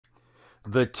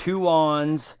the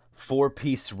Tuanse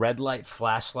 4-piece red light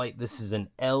flashlight. This is an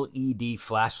LED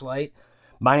flashlight.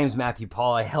 My name is Matthew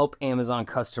Paul. I help Amazon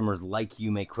customers like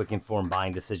you make quick, informed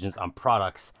buying decisions on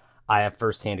products I have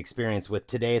firsthand experience with.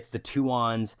 Today, it's the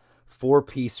Tuanse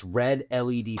 4-piece red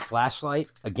LED flashlight.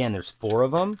 Again, there's 4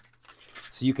 of them.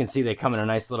 So you can see they come in a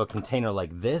nice little container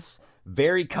like this.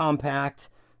 Very compact.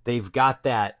 They've got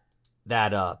that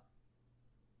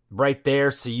right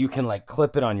there, so you can like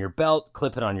clip it on your belt,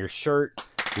 clip it on your shirt.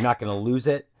 You're not going to lose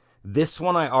it. This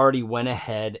one I already went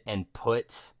ahead and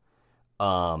put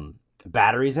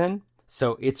batteries in,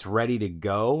 so it's ready to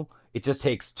go. It just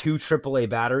takes 2 AAA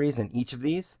batteries in each of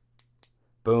these.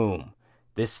 Boom.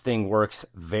 This thing works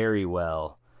very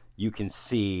well. You can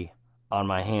see on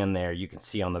my hand there, you can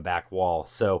see on the back wall.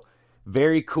 So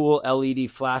very cool LED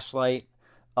flashlight.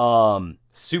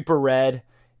 Super red.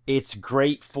 It's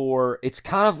great for, it's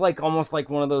kind of like almost like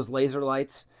one of those laser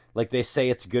lights. Like they say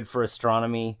it's good for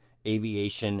astronomy,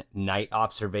 aviation, night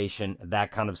observation,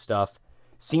 that kind of stuff.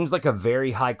 Seems like a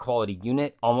very high quality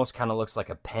unit. Almost kind of looks like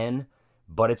a pen,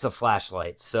 but it's a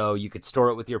flashlight. So you could store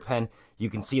it with your pen. You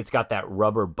can see it's got that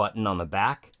rubber button on the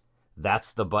back.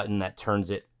 That's the button that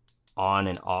turns it on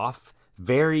and off.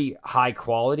 Very high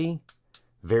quality,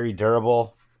 very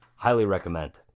durable. Highly recommend.